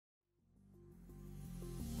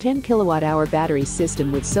10 kWh battery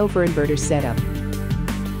system with Sofar Inverter setup.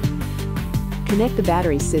 Connect the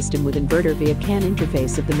battery system with inverter via CAN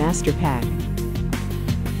interface of the master pack.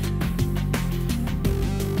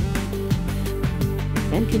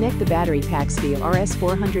 And connect the battery packs via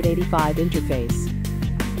RS485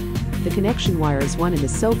 interface. The connection wire is one in the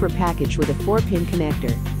Sofar package with a 4-pin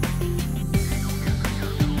connector.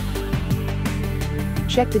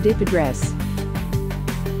 Check the DIP address.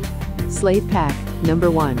 Slave pack,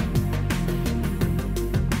 number 1.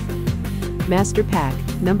 Master pack,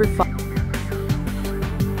 number 5.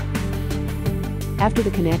 After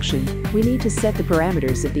the connection, we need to set the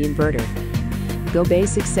parameters of the inverter. Go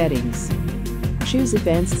Basic Settings. Choose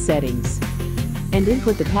Advanced Settings. And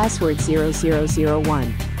input the password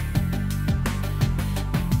 0001.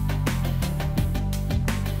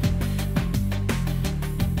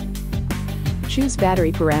 Choose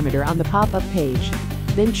Battery Parameter on the pop-up page.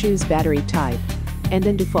 Then choose Battery Type. And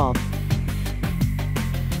then Default.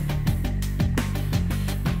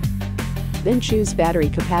 Then choose Battery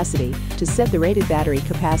Capacity to set the rated battery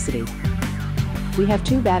capacity. We have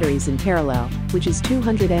 2 batteries in parallel, which is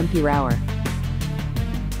 200 ampere-hour.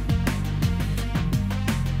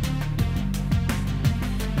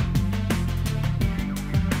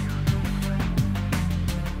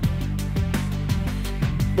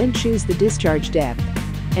 Then choose the discharge depth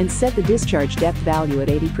and set the discharge depth value at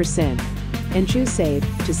 80%. And choose Save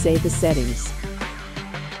to save the settings.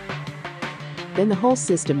 Then the whole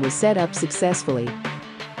system was set up successfully.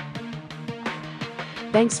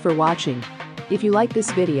 Thanks for watching. If you like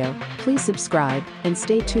this video, please subscribe and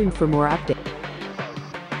stay tuned for more updates.